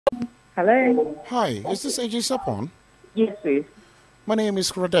Hello. Hi, is this AJ SARPONG? Yes, please. My name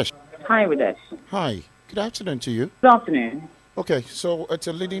is Radesh. Hi, Radesh. Hi, good afternoon to you. Good afternoon. Okay, so it's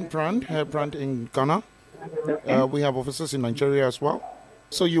a leading brand, hair brand in Ghana. Okay. We have offices in Nigeria as well.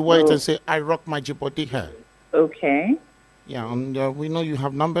 So you wait and say, I rock my Dzigbordi hair. Okay. Yeah, and we know you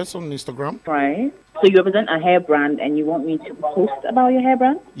have numbers on Instagram. Right. So you represent a hair brand and you want me to post about your hair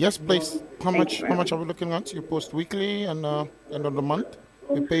brand? Yes, please. How Thank you very much are we looking at? You post weekly and end of the month.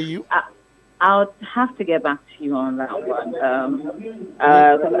 We pay you. I'll have to get back to you on that one.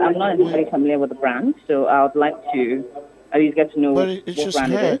 'Cause I'm not entirely familiar with the brand, so I would like to at least get to know But what it's just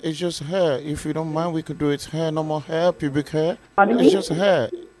brand hair. it is. It's just hair. If you don't mind, we could do it hair, normal hair, pubic hair. Pardon It's me? just hair.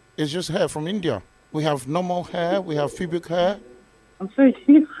 It's just hair from India. We have normal hair. We have pubic hair. I'm sorry.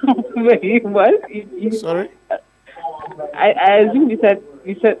 Wait, what? Sorry? I assume you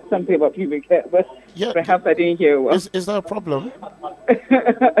said something about pubic hair, but Yeah. perhaps I didn't hear well. Is that a problem?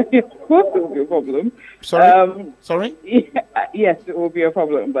 Of course it will be a problem. Sorry? Sorry? Yes, it will be a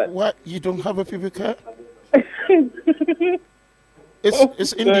problem, but What? You don't have a pubic hair? Oh, It's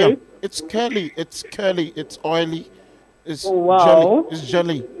sorry. Indian. It's curly. It's oily. It's Wow. jelly. It's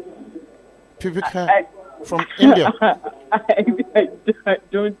jelly. Pubic hair from India. I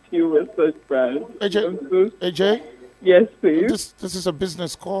don't deal with such brands. AJ, Yes, please. this is a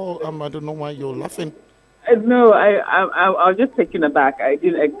business call. I don't know why you're laughing. No, I was just taken aback. I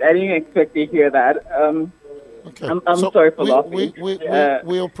didn't expect to hear that. Okay. I'm sorry for laughing.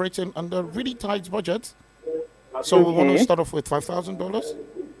 We're operating under really tight budget. So we want to Okay. start off with $5,000.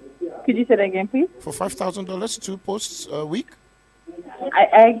 Could you say that again, please? For $5,000, 2 posts a week.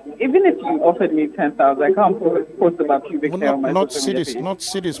 Even if you offered me 10,000, I can't post about pubic hair on my Not social media cities, page. not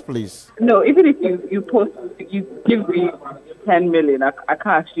cities, please. No, even if you give me 10 million, I can't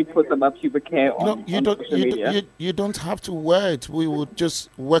actually post about pubic hair on, No, on social media. you don't have to wear it. We would just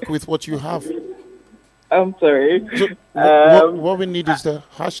work with what you have. I'm sorry. So what we need is the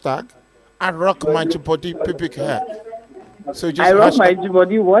hashtag I rock my Dzigbordi pubic hair. So just I rock my hashtag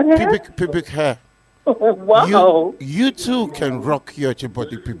Dzigbordi what hair? pubic hair. Wow. You too can rock your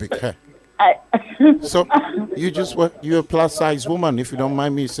Dzigbordi pubic hair. I, So you're a plus size woman, if you don't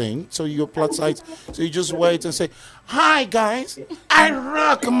mind me saying. So you're plus size. So you just wear it and say, "Hi guys, I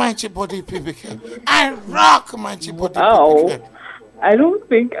rock my Dzigbordi pubic hair. I rock my Dzigbordi Ow. pubic hair." I don't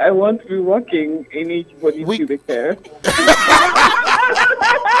think I want to be rocking any Dzigbordi pubic hair.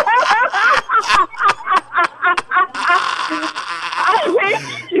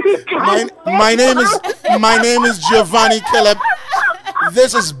 My name is Giovanni Caleb.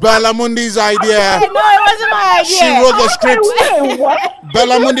 This is Bellamundi's idea. No, it wasn't my idea. She wrote the script. Wait, what?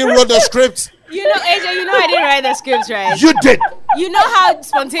 Bellamundi wrote the script. You know, AJ, you know I didn't write the scripts, right? You did. You know how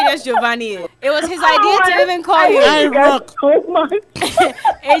spontaneous Giovanni is. It was his idea to even call you. I rock. So much.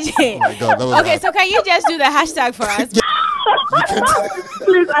 AJ. Oh my God, that was Okay, so can you just do the hashtag for us?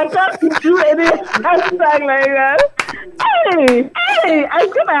 Please, I can't do any hashtag like that. Hey, I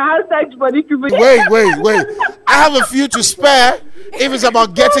got my hashtag Dzigbordi pubic. Wait. I have a few to spare. If it's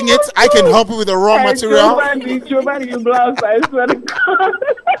about getting it, I can help you with the raw material. Giovanni, you blouse, I swear to God.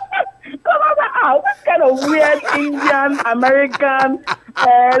 Because I was like, what kind of weird Indian, American,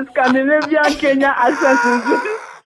 Scandinavian, Kenya accent is this?